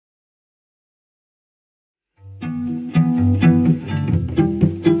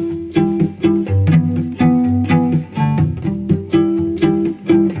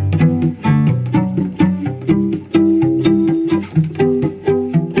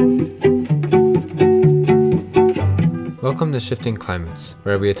Welcome to Shifting Climates,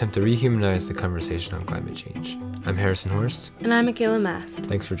 where we attempt to rehumanize the conversation on climate change. I'm Harrison Horst. And I'm Michaela Mast.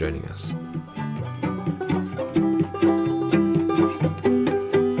 Thanks for joining us.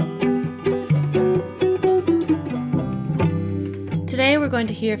 Today we're going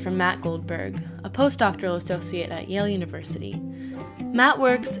to hear from Matt Goldberg, a postdoctoral associate at Yale University. Matt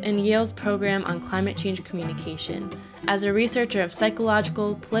works in Yale's program on climate change communication as a researcher of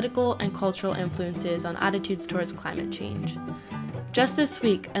psychological, political, and cultural influences on attitudes towards climate change. Just this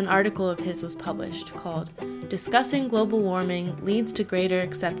week, an article of his was published called "Discussing Global Warming Leads to Greater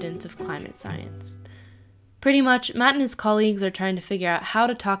Acceptance of Climate Science." Pretty much, Matt and his colleagues are trying to figure out how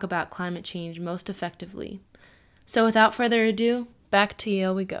to talk about climate change most effectively. So without further ado, back to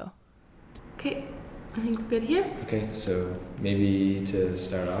Yale we go. Okay, I think we're good here. Okay, so maybe to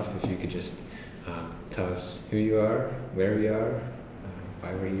start off, if you could just tell us who you are, where we are,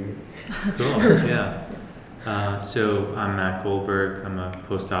 why we're here. Cool, yeah. So I'm Matt Goldberg. I'm a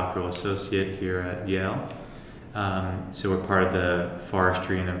postdoctoral associate here at Yale. So we're part of the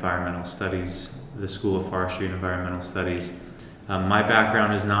Forestry and Environmental Studies, the School of Forestry and Environmental Studies. My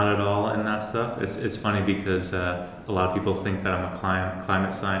background is not at all in that stuff. It's funny because a lot of people think that I'm a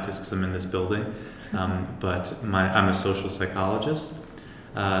climate scientist because I'm in this building, but I'm a social psychologist.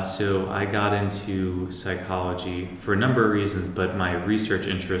 So I got into psychology for a number of reasons, but my research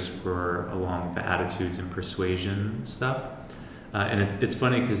interests were along the attitudes and persuasion stuff. And it's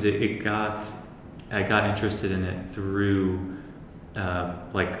funny because I got interested in it through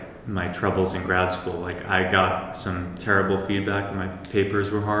my troubles in grad school. Like I got some terrible feedback and my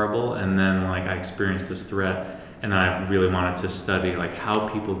papers were horrible, and then I experienced this threat, and then I really wanted to study how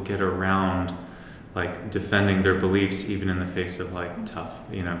people get around defending their beliefs even in the face of tough,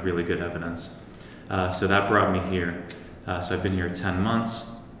 really good evidence. So that brought me here. So I've been here 10 months,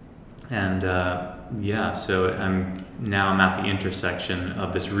 and so I'm at the intersection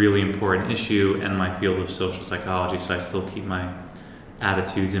of this really important issue and my field of social psychology. So I still keep my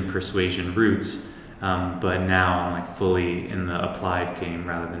attitudes and persuasion roots, but now I'm fully in the applied game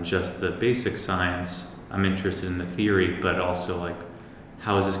rather than just the basic science. I'm interested in the theory, but also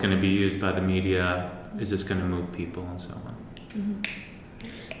how is this going to be used by the media? Is this going to move people and so on? Mm-hmm.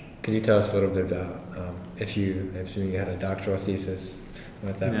 Can you tell us a little bit about, I assume you had a doctoral thesis,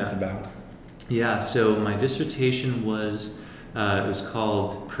 what that was about? Yeah, so my dissertation was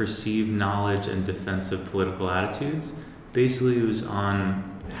called Perceived Knowledge and Defense of Political Attitudes. Basically, it was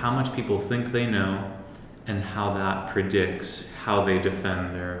on how much people think they know and how that predicts how they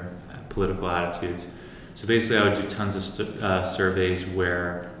defend their political attitudes. So basically, I would do tons of surveys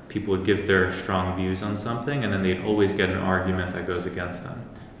where people would give their strong views on something, and then they'd always get an argument that goes against them,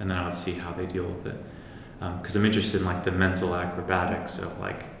 and then I would see how they deal with it. Because I'm interested in the mental acrobatics of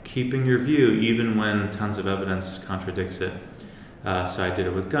keeping your view even when tons of evidence contradicts it. So I did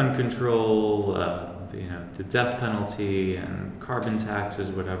it with gun control, the death penalty and carbon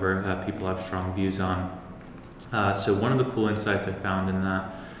taxes, whatever people have strong views on. So one of the cool insights I found in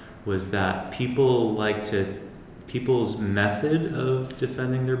that was that people's method of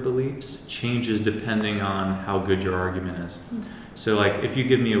defending their beliefs changes depending on how good your argument is. So if you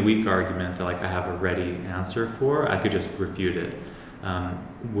give me a weak argument that I have a ready answer for, I could just refute it.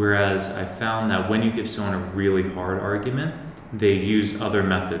 Whereas I found that when you give someone a really hard argument, they use other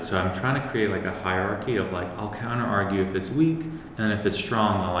methods. So I'm trying to create a hierarchy of I'll counter argue if it's weak, and then if it's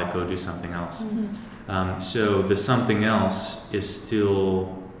strong, I'll go do something else. Mm-hmm. So the something else is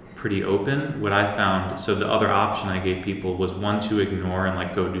still pretty open. What I found, so the other option I gave people was one to ignore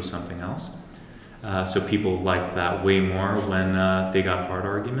and go do something else. So people liked that way more when they got hard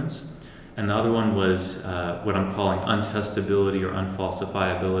arguments. And the other one was what I'm calling untestability or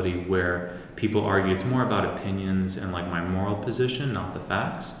unfalsifiability, where people argue it's more about opinions and my moral position, not the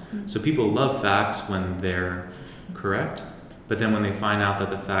facts. Mm-hmm. So people love facts when they're correct, but then when they find out that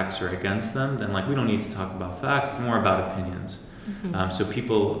the facts are against them, then we don't need to talk about facts, it's more about opinions. Mm-hmm. So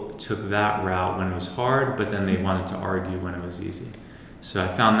people took that route when it was hard, but then they wanted to argue when it was easy. So I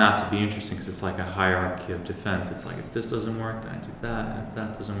found that to be interesting because it's a hierarchy of defense. It's if this doesn't work, then I do that, and if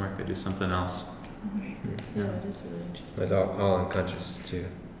that doesn't work, I do something else. Mm-hmm. Yeah, that is really interesting. It's all unconscious too.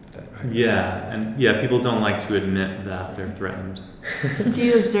 People don't like to admit that they're threatened. Do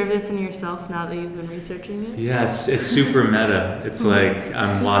you observe this in yourself now that you've been researching it? Yeah, it's super meta. It's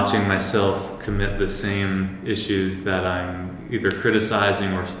I'm watching myself commit the same issues that I'm either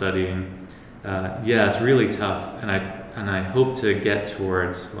criticizing or studying. It's really tough, and I hope to get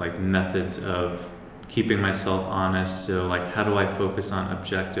towards methods of keeping myself honest. So how do I focus on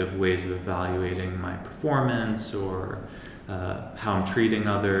objective ways of evaluating my performance or how I'm treating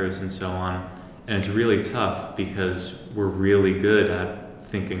others and so on. And it's really tough because we're really good at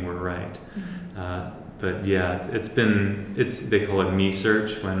thinking we're right. But yeah, they call it me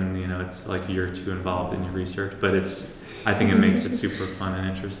search when, it's like you're too involved in your research, but I think it makes it super fun and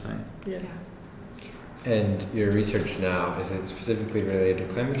interesting. Yeah. And your research now, is it specifically related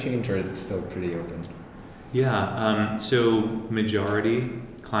to climate change, or is it still pretty open? Yeah, so majority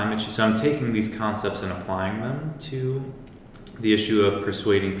climate change. So I'm taking these concepts and applying them to the issue of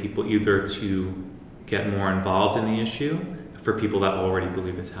persuading people either to get more involved in the issue for people that already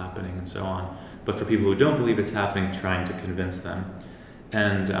believe it's happening and so on. But for people who don't believe it's happening, trying to convince them.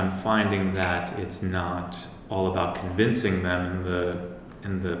 And I'm finding that it's not all about convincing them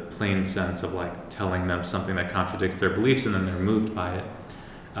in the plain sense of like telling them something that contradicts their beliefs and then they're moved by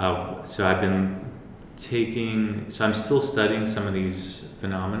it. So I'm still studying some of these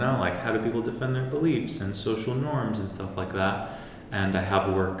phenomena, like how do people defend their beliefs and social norms and stuff like that. And I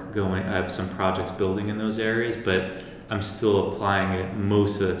have work going, I have some projects building in those areas, but I'm still applying it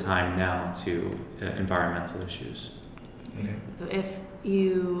most of the time now to environmental issues. Okay. So if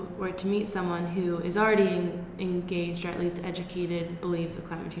you were to meet someone who is already engaged or at least educated, believes that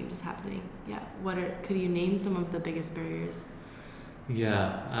climate change is happening, could you name some of the biggest barriers?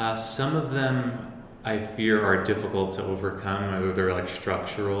 Yeah, some of them I fear are difficult to overcome, whether they're like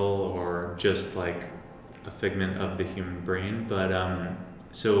structural or just like a figment of the human brain. But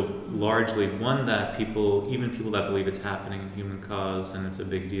so largely one that even people that believe it's happening in human cause and it's a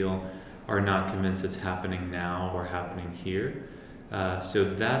big deal are not convinced it's happening now or happening here. So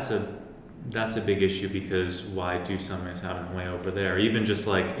that's a big issue, because why do something that's happening way over there, even just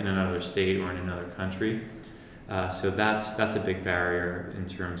like in another state or in another country. So that's a big barrier in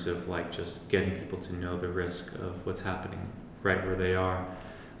terms of like just getting people to know the risk of what's happening right where they are.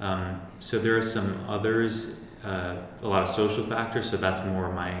 So there are some others, a lot of social factors, so that's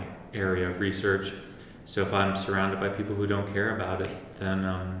more my area of research. So if I'm surrounded by people who don't care about it,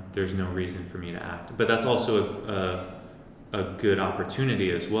 then there's no reason for me to act. But that's also a good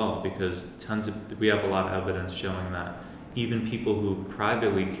opportunity as well, because we have a lot of evidence showing that even people who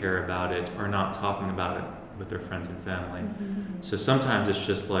privately care about it are not talking about it with their friends and family. Mm-hmm. So sometimes it's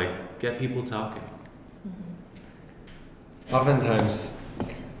just like, get people talking. Mm-hmm. Oftentimes,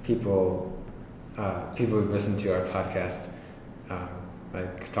 people who've listened to our podcast,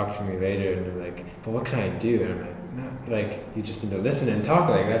 like talk to me later and they're like, "But what can I do?" And I'm like, "No, like you just need to listen and talk."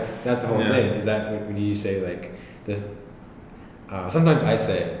 Like that's the whole thing. Is that what do you say? Like this? Sometimes I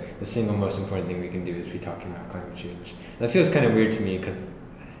say the single most important thing we can do is be talking about climate change. And that feels kind of weird to me because,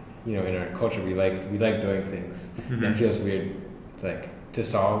 in our culture we like doing things. Mm-hmm. And it feels weird, like to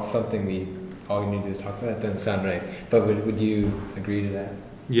solve something all you need to do is talk about. That doesn't sound right. But would you agree to that?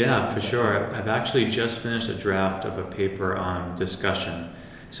 Yeah, for sure. I've actually just finished a draft of a paper on discussion.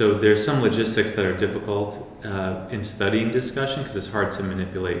 So there's some logistics that are difficult in studying discussion because it's hard to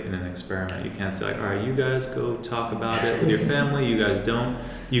manipulate in an experiment. You can't say like, all right, you guys go talk about it with your family, you guys don't.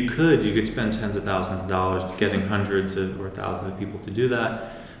 You could spend tens of thousands of dollars getting hundreds or thousands of people to do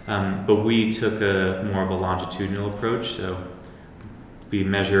that. But we took more of a longitudinal approach. So we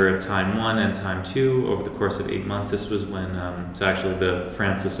measure time 1 and time 2 over the course of 8 months. This was when, so actually the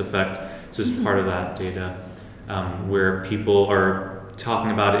Francis effect, so this is part of that data, where people are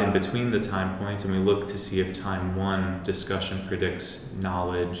talking about it in between the time points, and we look to see if time 1 discussion predicts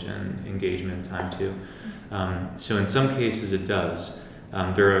knowledge and engagement in time 2. So in some cases it does.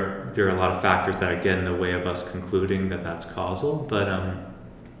 There are a lot of factors that get in the way of us concluding that that's causal, but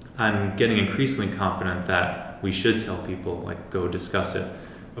I'm getting increasingly confident that we should tell people, like, go discuss it.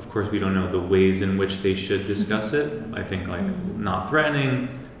 Of course, we don't know the ways in which they should discuss it. I think, like, not threatening,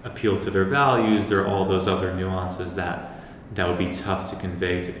 appeal to their values, there are all those other nuances that would be tough to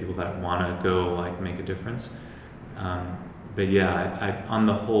convey to people that want to go, like, make a difference. But yeah, on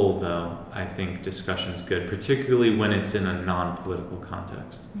the whole, though, I think discussion's good, particularly when it's in a non-political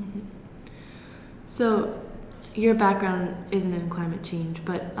context. Mm-hmm. So your background isn't in climate change,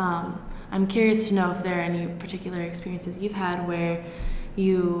 but I'm curious to know if there are any particular experiences you've had where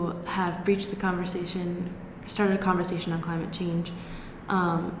you have breached the conversation, started a conversation on climate change,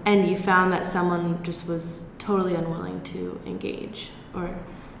 and you found that someone just was totally unwilling to engage, or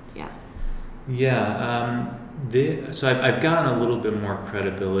so I've gotten a little bit more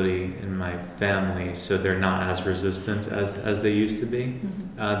credibility in my family, so they're not as resistant as they used to be.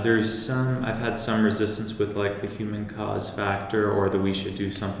 Mm-hmm. I've had some resistance with, like, the human cause factor or the we should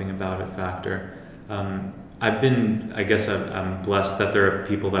do something about it factor. I'm blessed that there are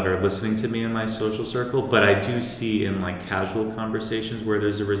people that are listening to me in my social circle, but I do see in, like, casual conversations where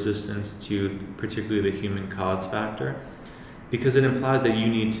there's a resistance to particularly the human cause factor. because it implies that you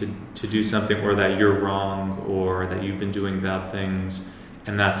need to do something, or that you're wrong, or that you've been doing bad things.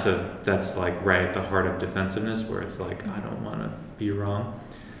 And that's like right at the heart of defensiveness, where it's like, I don't want to be wrong,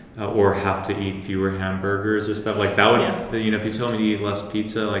 or have to eat fewer hamburgers or stuff like that. Would, if you told me to eat less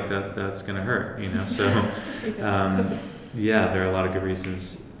pizza, like that's gonna hurt, So, there are a lot of good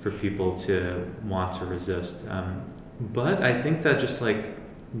reasons for people to want to resist. But I think that just like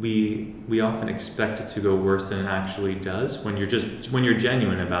we often expect it to go worse than it actually does when you're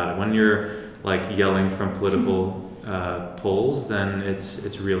genuine about it. When you're like yelling from political polls, then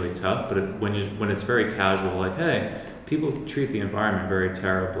it's really tough. But when it's very casual, like, hey, people treat the environment very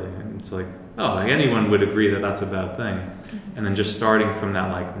terribly, and it's like, oh, like anyone would agree that that's a bad thing. And then just starting from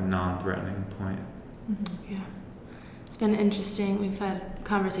that like non-threatening point. Yeah, it's been interesting. We've had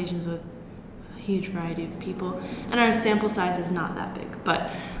conversations with a huge variety of people, and our sample size is not that big,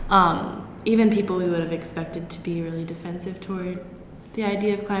 but even people we would have expected to be really defensive toward the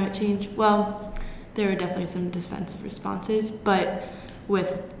idea of climate change, well, there were definitely some defensive responses, but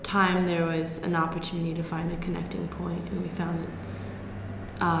with time there was an opportunity to find a connecting point, and we found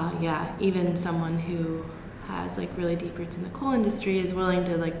that even someone who has like really deep roots in the coal industry is willing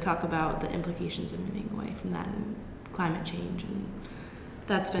to like talk about the implications of moving away from that and climate change, and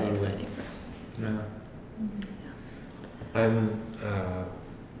that's been exciting for us.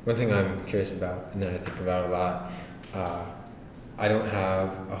 One thing I'm curious about, and that I think about a lot, I don't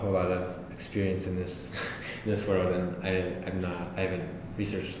have a whole lot of experience in this world, and I haven't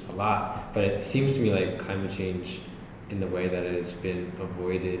researched a lot, but it seems to me like climate change in the way that it has been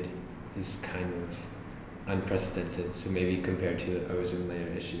avoided is kind of unprecedented. So maybe compared to the ozone layer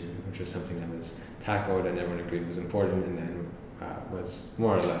issue, which was something that was tackled and everyone agreed was important, and then was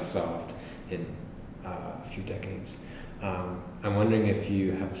more or less solved in a few decades. I'm wondering if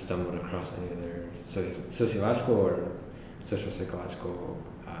you have stumbled across any other sociological or social psychological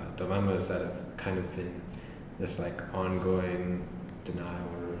dilemmas that have kind of been this like ongoing denial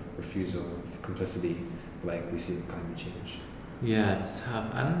or refusal of complicity, like we see in climate change. Yeah, it's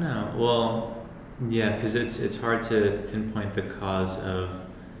tough. I don't know. Well, yeah, because it's hard to pinpoint the cause of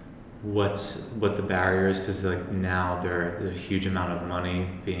what the barrier is, because like now there's a huge amount of money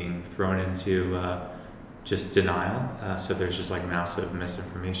being thrown into just denial. So there's just like massive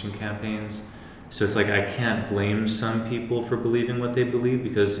misinformation campaigns. So it's like I can't blame some people for believing what they believe,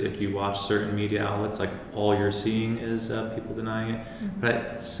 because if you watch certain media outlets, like all you're seeing is people denying it.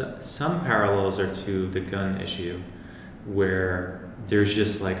 But some parallels are to the gun issue, where there's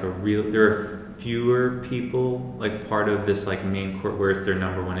just like there are fewer people like part of this like main court where it's their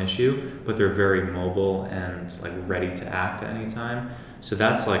number one issue, but they're very mobile and like ready to act at any time. So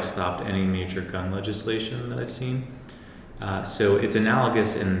that's like stopped any major gun legislation that I've seen. So it's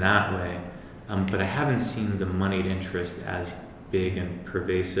analogous in that way. But I haven't seen the moneyed interest as big and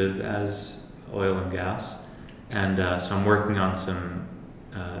pervasive as oil and gas, and so I'm working on some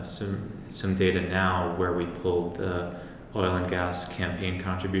data now where we pulled the oil and gas campaign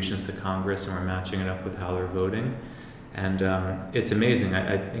contributions to Congress, and we're matching it up with how they're voting, and it's amazing.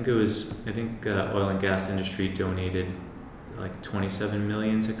 I think oil and gas industry donated like $27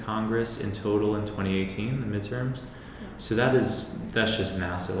 million to Congress in total in 2018, the midterms. So that's just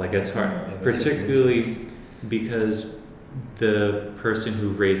massive. Like it's hard, particularly because the person who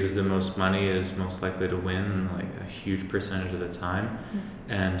raises the most money is most likely to win like a huge percentage of the time,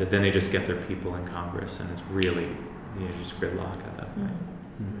 and then they just get their people in Congress, and it's really just gridlock at that point.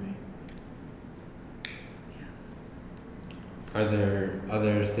 Are there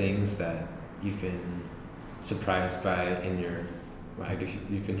other things that you've been surprised by in your? Well, I guess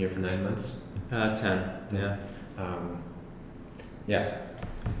you've been here for 9 months. 10. Yeah.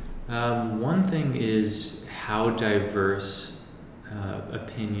 One thing is how diverse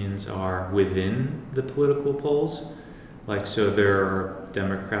opinions are within the political polls. Like, so there are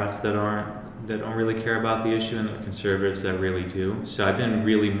Democrats that don't really care about the issue, and there are conservatives that really do. So I've been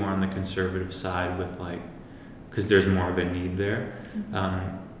really more on the conservative side with because there's more of a need there.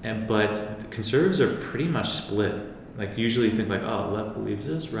 But the conservatives are pretty much split. Like usually you think like, oh, left believes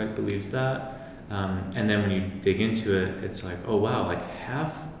this, right believes that. And then when you dig into it, it's like, oh wow, like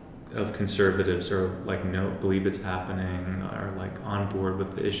half of conservatives are like believe it's happening, are like on board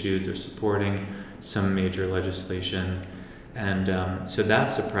with the issues, they're supporting some major legislation, and so that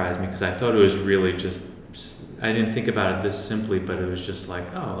surprised me, because I thought it was really just, I didn't think about it this simply, but it was just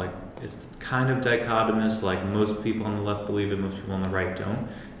like, oh, like it's kind of dichotomous, like most people on the left believe it, most people on the right don't,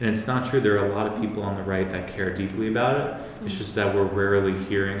 and it's not true. There are a lot of people on the right that care deeply about it. It's just that we're rarely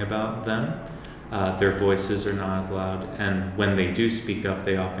hearing about them. Their voices are not as loud, and when they do speak up,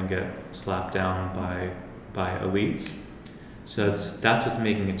 they often get slapped down by elites. So that's what's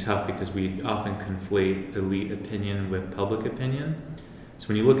making it tough, because we often conflate elite opinion with public opinion. So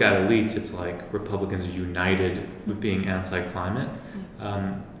when you look at elites, it's like Republicans are united with being anti-climate,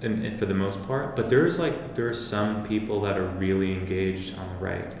 and for the most part. But there are some people that are really engaged on the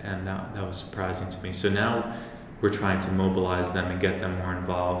right, and that was surprising to me. So now we're trying to mobilize them and get them more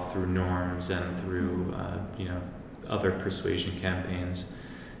involved through norms and through other persuasion campaigns,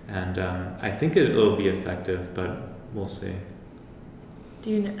 and I think it'll be effective, but we'll see. Do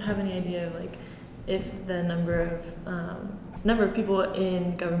you have any idea, like, if the number of people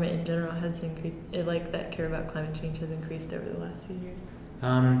in government in general has increased, like, that care about climate change has increased over the last few years?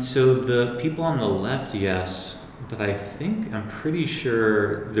 So the people on the left, yes, but I'm pretty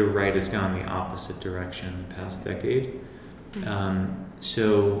sure the right has gone the opposite direction in the past decade.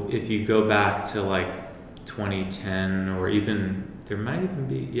 So if you go back to like 2010, or even there might even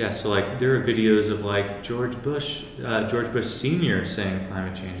be, so like there are videos of like George Bush Sr. saying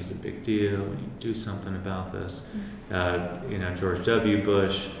climate change is a big deal, we need to do something about this. George W.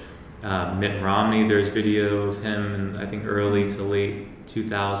 Bush, Mitt Romney, there's video of him in I think early to late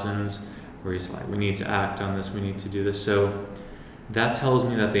 2000s where he's like, we need to act on this, we need to do this. So that tells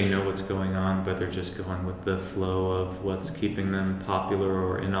me that they know what's going on, but they're just going with the flow of what's keeping them popular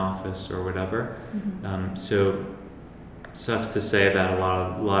or in office or whatever. So sucks to say that a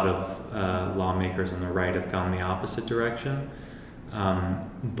lot of lawmakers on the right have gone the opposite direction.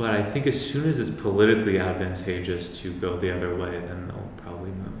 But I think as soon as it's politically advantageous to go the other way, then they'll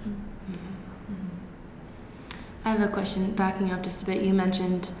probably move. I have a question, backing up just a bit. You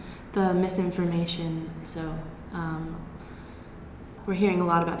mentioned the misinformation. So we're hearing a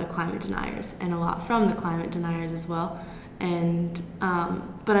lot about the climate deniers, and a lot from the climate deniers as well. And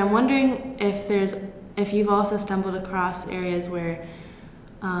but I'm wondering if you've also stumbled across areas where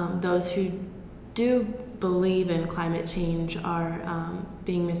those who do believe in climate change are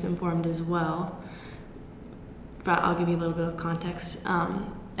being misinformed as well. But I'll give you a little bit of context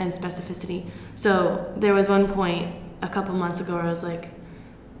and specificity. So there was one point a couple months ago where I was like,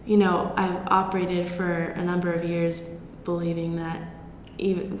 I've operated for a number of years believing that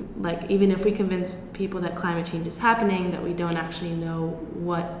even if we convince people that climate change is happening, that we don't actually know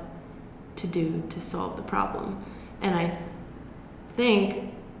what to do to solve the problem. And I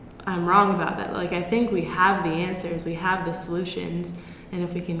think I'm wrong about that. Like, I think we have the answers, we have the solutions, and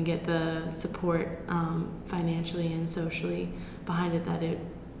if we can get the support financially and socially behind it, that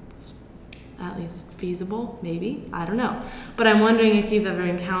it's at least feasible, maybe, I don't know. But I'm wondering if you've ever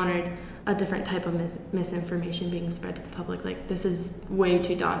encountered a different type of misinformation being spread to the public, like this is way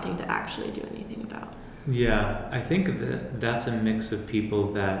too daunting to actually do anything about. Yeah, I think that's a mix of people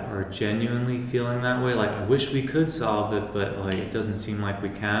that are genuinely feeling that way, like I wish we could solve it, but like it doesn't seem like we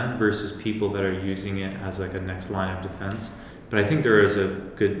can, versus people that are using it as like a next line of defense. But I think there is a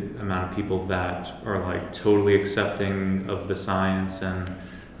good amount of people that are like totally accepting of the science and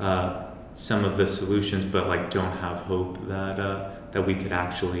some of the solutions, but like don't have hope that we could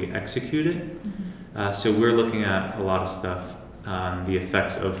actually execute it. So we're looking at a lot of stuff on the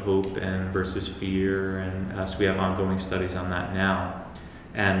effects of hope and versus fear, and so we have ongoing studies on that now.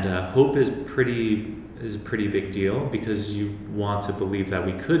 And hope is a pretty big deal, because you want to believe that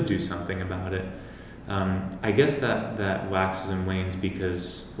we could do something about it. I guess that waxes and wanes,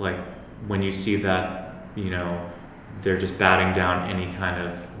 because like when you see that they're just batting down any kind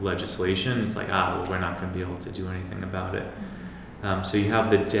of legislation, it's like we're not going to be able to do anything about it. So you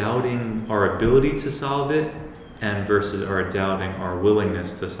have the doubting our ability to solve it, and versus our doubting our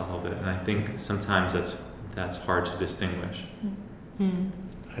willingness to solve it. And I think sometimes that's hard to distinguish. I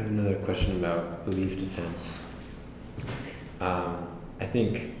have another question about belief defense. I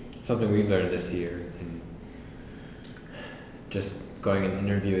think something we've learned this year in just going and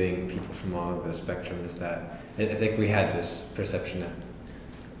interviewing people from all over the spectrum is that I think we had this perception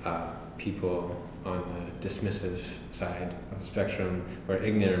that people on the dismissive side of the spectrum were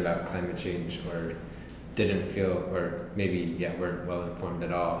ignorant about climate change, or didn't feel, or maybe weren't well informed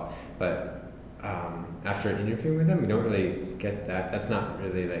at all. But after interviewing with them, we don't really get that. That's not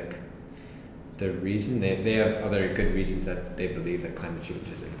really like the reason. They have other good reasons that they believe that climate change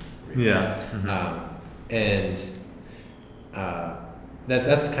isn't real. Yeah.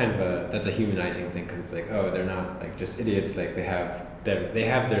 That's kind of that's a humanizing thing, because it's like, they're not like just idiots. Like they have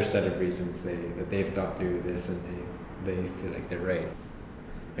their set of reasons that they've thought through this, and they feel like they're right.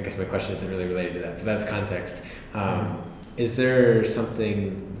 I guess my question isn't really related to that, but that's context. Is there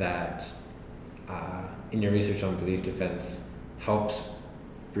something that in your research on belief defense helps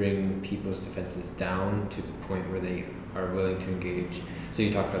bring people's defenses down to the point where they are willing to engage? So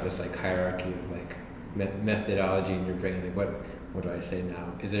you talked about this like hierarchy of like methodology in your brain, like what do I say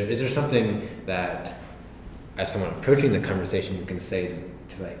now? Is there something that, as someone approaching the conversation, you can say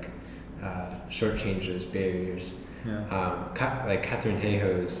to like shortchange those barriers? Yeah. Like Katherine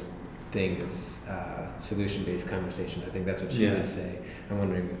Hayhoe's thing is solution-based conversation. I think that's what she would say. I'm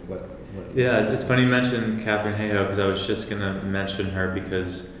wondering what. Yeah, it's funny you mentioned Katherine Hayhoe, because I was just gonna mention her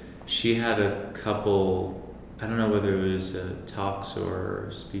because she had a couple, I don't know whether it was talks or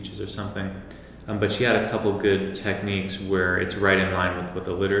speeches or something, but she had a couple good techniques where it's right in line with what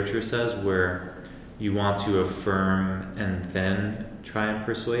the literature says, where you want to affirm and then try and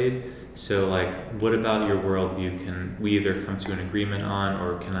persuade. So like, what about your worldview can we either come to an agreement on,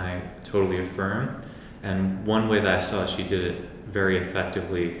 or can I totally affirm? And one way that I saw she did it very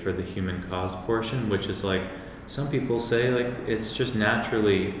effectively for the human cause portion, which is like, some people say like it's just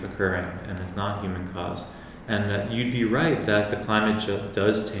naturally occurring and it's not human cause. And you'd be right that the climate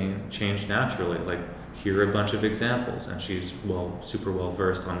does change naturally. Like, here are a bunch of examples, and she's super well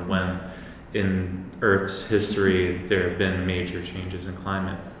versed on when in Earth's history there have been major changes in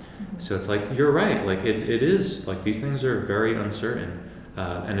climate. So it's like, you're right, like it is, like these things are very uncertain,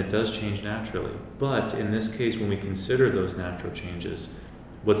 and it does change naturally. But in this case, when we consider those natural changes,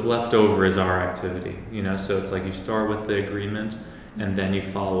 what's left over is our activity, so it's like you start with the agreement and then you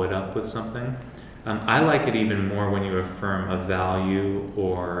follow it up with something. I like it even more when you affirm a value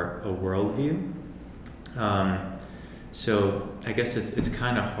or a worldview. So I guess it's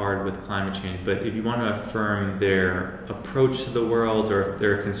kind of hard with climate change, but if you want to affirm their approach to the world, or if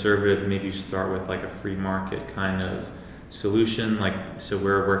they're conservative, maybe you start with like a free market kind of solution. Like, so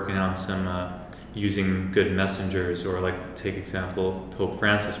we're working on some using good messengers, or like take example of Pope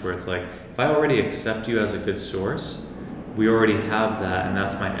Francis, where it's like, if I already accept you as a good source, we already have that, and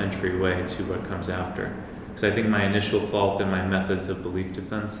that's my entryway to what comes after. Because I think my initial fault in my methods of belief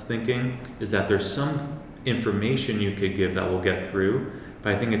defense thinking is that there's some information you could give that will get through,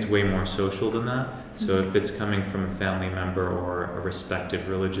 but I think it's way more social than that. So if it's coming from a family member or a respected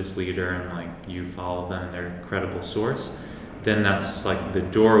religious leader, and like you follow them and they're a credible source, then that's just like the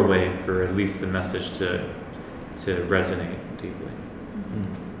doorway for at least the message to resonate deeply.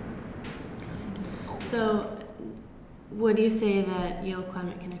 So would you say that Yale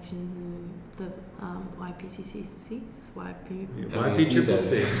Climate Connections and the YPCC,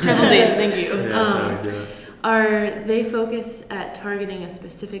 YPCC. Thank you. Yeah, that's how we do it. Are they focused at targeting a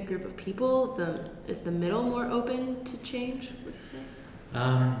specific group of people? Is the middle more open to change, would you say?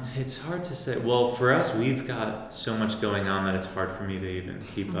 It's hard to say. Well, for us, we've got so much going on that it's hard for me to even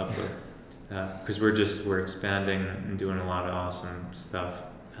keep up with, because we're expanding and doing a lot of awesome stuff.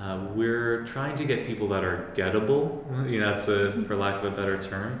 We're trying to get people that are gettable, that's for lack of a better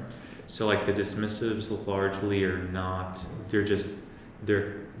term. So like the dismissives largely are not, they're just,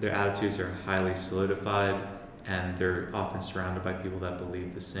 their attitudes are highly solidified, and they're often surrounded by people that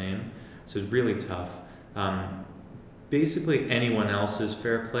believe the same. So it's really tough. Basically anyone else is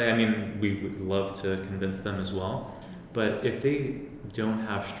fair play. I mean, we would love to convince them as well, but if they don't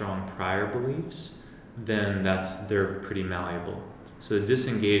have strong prior beliefs, then they're pretty malleable. So the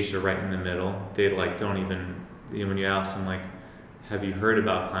disengaged are right in the middle. They like don't even, when you ask them like, have you heard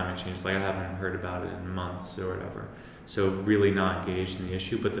about climate change? It's like, I haven't heard about it in months or whatever. So really not engaged in the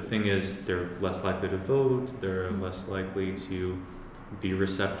issue. But the thing is, they're less likely to vote. They're less likely to be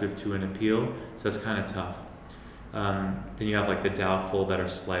receptive to an appeal. So that's kind of tough. Then you have like the doubtful that are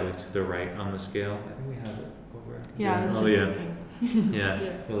slightly to the right on the scale. I think we have it over. Yeah, I was just thinking.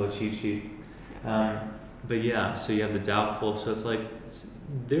 Yeah, a little cheat sheet. But yeah, so you have the doubtful. So it's like,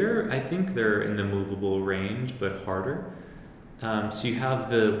 I think they're in the movable range, but harder. So you have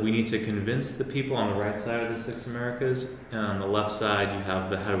we need to convince the people on the right side of the Six Americas, and on the left side you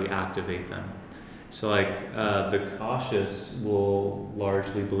have how do we activate them. So like the cautious will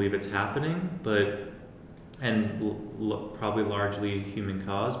largely believe it's happening, probably largely human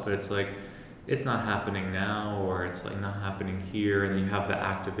cause, but it's like, it's not happening now, or it's like not happening here, and then you have the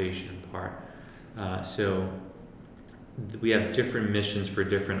activation part. So we have different missions for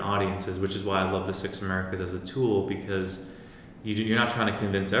different audiences, which is why I love the Six Americas as a tool, because you're not trying to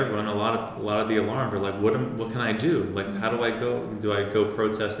convince everyone. A lot of the alarmed are like, what can I do? Like, how do I go? Do I go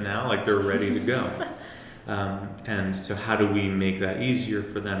protest now? Like, they're ready to go. And so how do we make that easier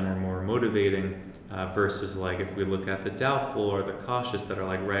for them, or more motivating, versus like if we look at the doubtful or the cautious that are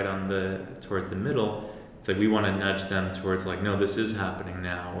like right towards the middle, it's like we want to nudge them towards like, no, this is happening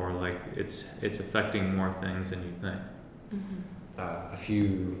now, or like it's affecting more things than you think. A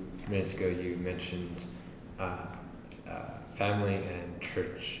few minutes ago you mentioned family and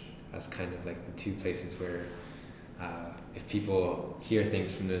church as kind of like the two places where if people hear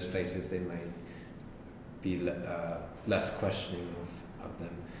things from those places, they might be less questioning of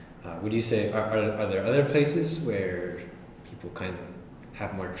them. Would you say are there other places where people kind of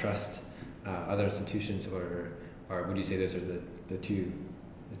have more trust, other institutions, or would you say those are the two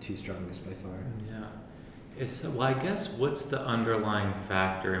strongest by far? Yeah. Well, I guess what's the underlying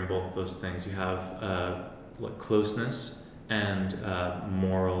factor in both those things? You have like closeness and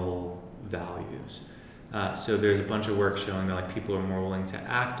moral values. So there's a bunch of work showing that like people are more willing to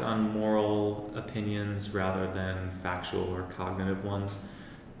act on moral opinions rather than factual or cognitive ones.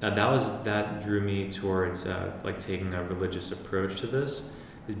 That drew me towards like taking a religious approach to this,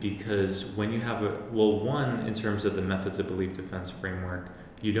 is because when you have one, in terms of the methods of belief defense framework,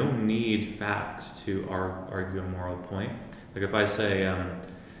 you don't need facts to argue a moral point. Like if I say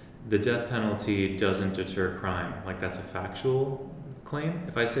the death penalty doesn't deter crime, like that's a factual claim.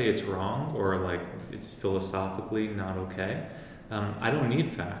 If I say it's wrong or like it's philosophically not okay, I don't need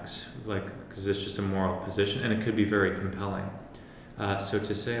facts, like because it's just a moral position and it could be very compelling. So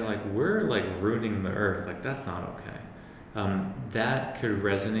to say like we're like ruining the earth, like that's not okay. That could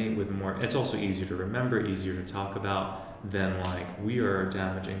resonate with more. It's also easier to remember, easier to talk about than like we are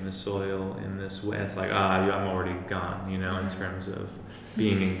damaging the soil in this way. It's like I'm already gone, you know, in terms of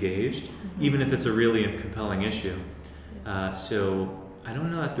being engaged, even if it's a really compelling issue. So I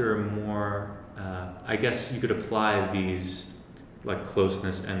don't know that there are more. I guess you could apply these like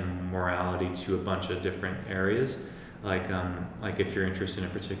closeness and morality to a bunch of different areas. Like if you're interested in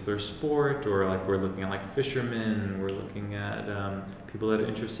a particular sport, or like we're looking at like fishermen, we're looking at people that are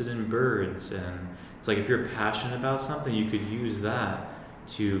interested in birds, and it's like if you're passionate about something, you could use that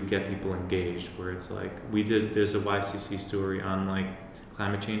to get people engaged. Where it's like there's a YCC story on like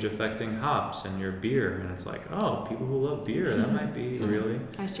climate change affecting hops and your beer, and it's like, oh, people who love beer, that might be really.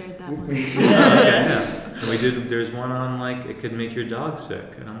 I shared that one. Yeah. And there's one on like it could make your dog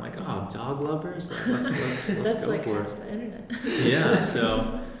sick, and I'm like, oh, dog lovers, like, let's That's go like for half it. the internet. Yeah,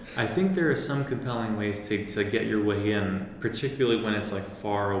 so I think there are some compelling ways to get your way in, particularly when it's like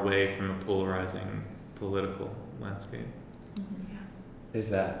far away from a polarizing political landscape. Is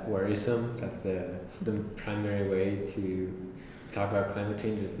that worrisome that the primary way to talk about climate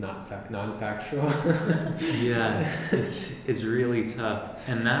change is not non-factual? Yeah, it's really tough,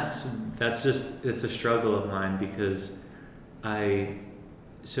 and that's just it's a struggle of mine because I've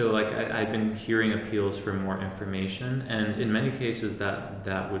been hearing appeals for more information, and in many cases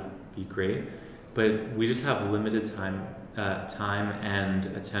that would be great, but we just have limited time and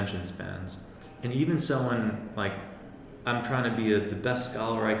attention spans, and even someone like I'm trying to be the best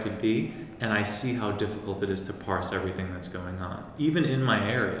scholar I could be, and I see how difficult it is to parse everything that's going on, even in my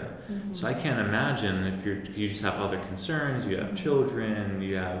area. Mm-hmm. So I can't imagine if you just have other concerns, you have children,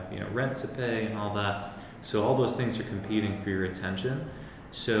 you have rent to pay and all that. So all those things are competing for your attention.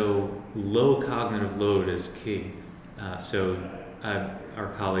 So low cognitive load is key.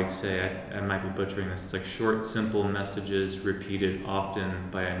 Our colleagues say, I might be butchering this, it's like short, simple messages repeated often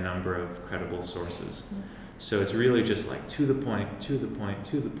by a number of credible sources. Mm-hmm. So it's really just like to the point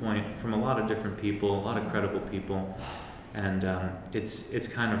from a lot of different people, a lot of credible people. And it's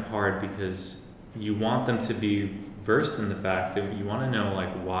kind of hard because you want them to be versed in the fact that you want to know like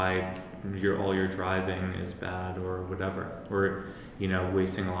why all your driving is bad or whatever, or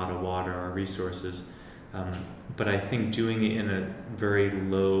wasting a lot of water or resources. But I think doing it in a very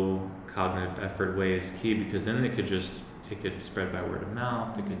low cognitive effort way is key, because then it could spread by word of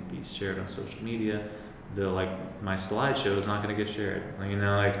mouth, it could be shared on social media. My slideshow is not going to get shared,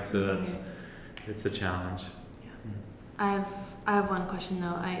 so it's a challenge. Yeah. I have one question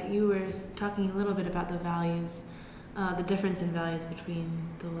though. You were talking a little bit about the values, the difference in values between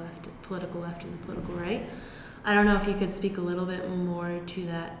the political left and the political right. I don't know if you could speak a little bit more to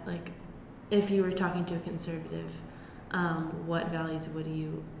that, like if you were talking to a conservative, what values would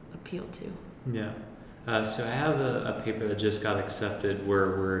you appeal to? Yeah. So I have a paper that just got accepted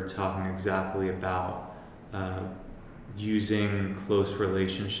where we're talking exactly about using close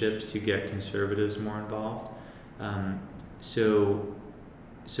relationships to get conservatives more involved. So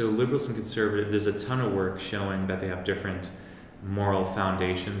liberals and conservatives, there's a ton of work showing that they have different moral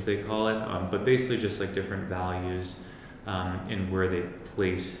foundations, they call it, but basically just like different values in where they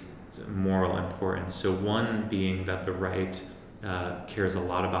place moral importance. So one being that the right cares a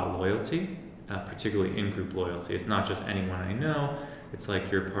lot about loyalty, particularly in-group loyalty. It's not just anyone I know. It's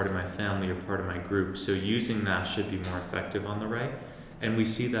like you're part of my family, you're part of my group. So using that should be more effective on the right. And we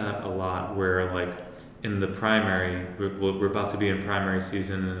see that a lot where like in the primary, we're about to be in primary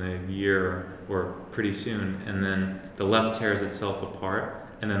season in a year or pretty soon, and then the left tears itself apart,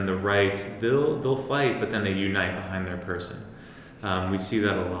 and then the right, they'll fight, but then they unite behind their person. We see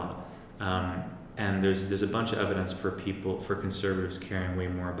that a lot. and there's a bunch of evidence for conservatives caring way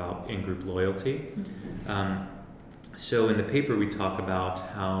more about in-group loyalty. So in the paper we talk about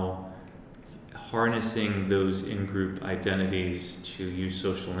how harnessing those in-group identities to use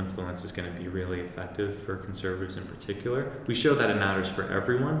social influence is going to be really effective for conservatives in particular. We show that it matters for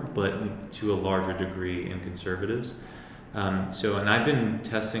everyone, but to a larger degree in conservatives. And I've been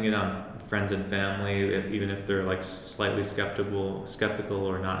testing it on friends and family, even if they're like slightly skeptical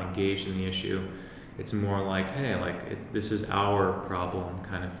or not engaged in the issue. It's more like, hey, this is our problem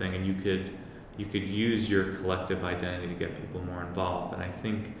kind of thing, and you could use your collective identity to get people more involved. And I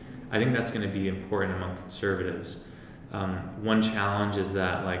think that's going to be important among conservatives. One challenge is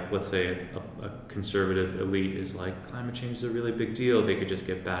that, let's say a conservative elite is like, climate change is a really big deal. They could just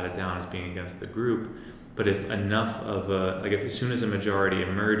get batted down as being against the group. But if enough of if as soon as a majority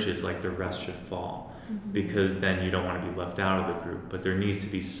emerges, the rest should fall, because then you don't want to be left out of the group. But there needs to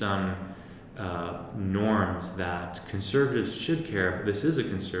be some norms that conservatives should care. But this is a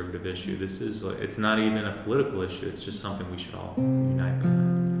conservative issue. It's not even a political issue. It's just something we should all unite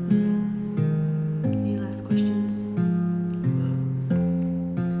behind. Any last questions?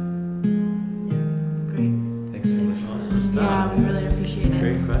 Yeah, great. Thanks so much. Awesome stuff. Yeah, we really appreciate it.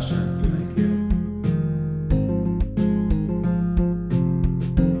 Great questions. Thank you.